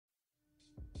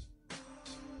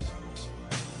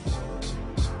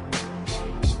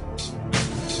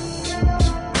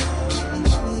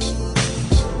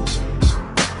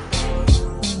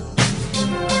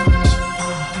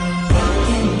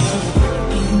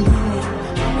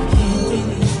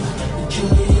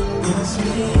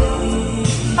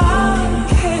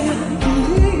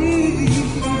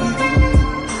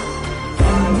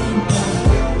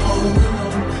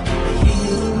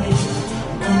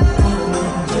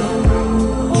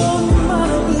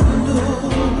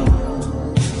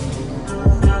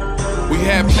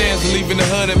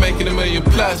hood and making a million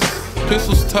plus.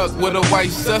 Pistols tucked with a white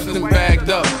stuff and bagged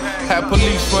up. Had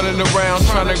police running around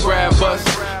trying to grab us.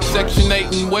 Section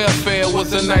 8 and welfare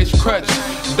was a nice crutch.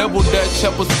 Double Dutch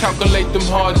help us calculate them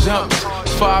hard jumps.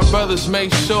 5 brothers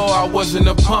made sure I wasn't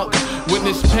a punk.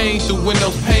 Witness pain through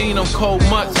windows pane on cold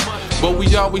months. But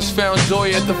we always found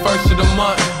joy at the first of the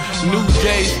month. New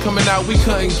days coming out, we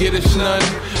couldn't get us none.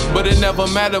 But it never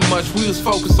mattered much, we was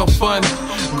focused on fun.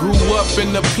 Grew up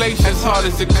in the place as hard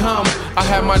as it come. I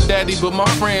had my daddy, but my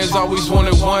friends always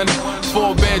wanted one.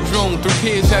 4-bedroom, 3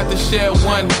 kids had to share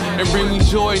one. And bring me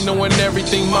joy knowing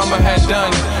everything mama had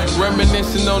done.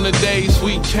 Reminiscing on the days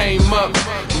we came up.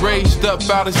 Raised up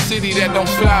out of city that don't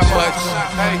fly much.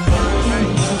 Hey.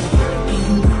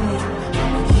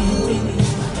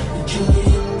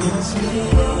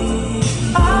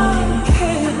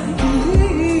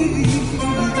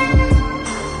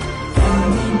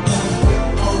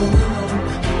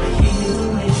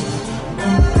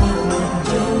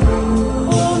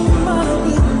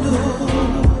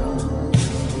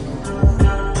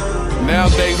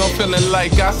 Nowadays I'm feeling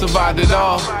like I survived it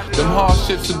all. Them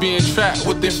hardships of being trapped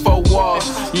within 4 walls.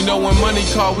 You know when money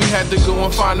called, we had to go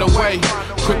and find a way.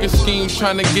 Crooked schemes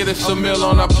trying to get us a meal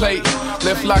on our plate.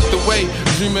 Left locked away,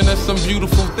 dreaming of some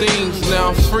beautiful things. Now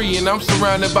I'm free and I'm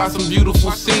surrounded by some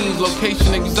beautiful scenes.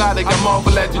 Location exotic, I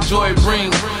marvel at the joy it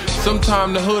brings.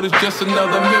 Sometimes the hood is just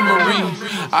another memory.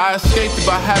 I escaped it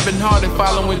by having heart and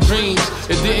following dreams.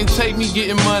 It didn't take me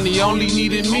getting money, only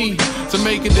needed me to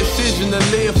make a decision to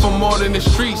live for more than the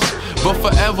streets. But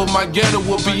forever my ghetto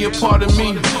will be a part of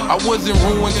me. I wasn't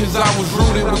ruined cause I was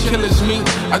rooted with killers meat.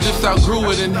 I just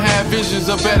outgrew it and had visions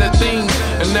of better things.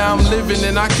 And now I'm living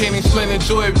and I can't explain the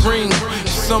joy it brings.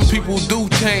 Some people do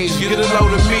change, get a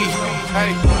load of me.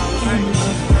 Hey.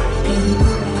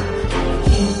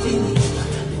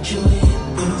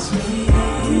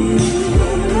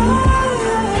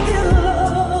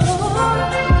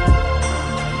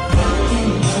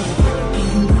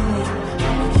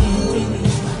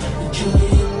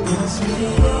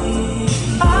 Yeah.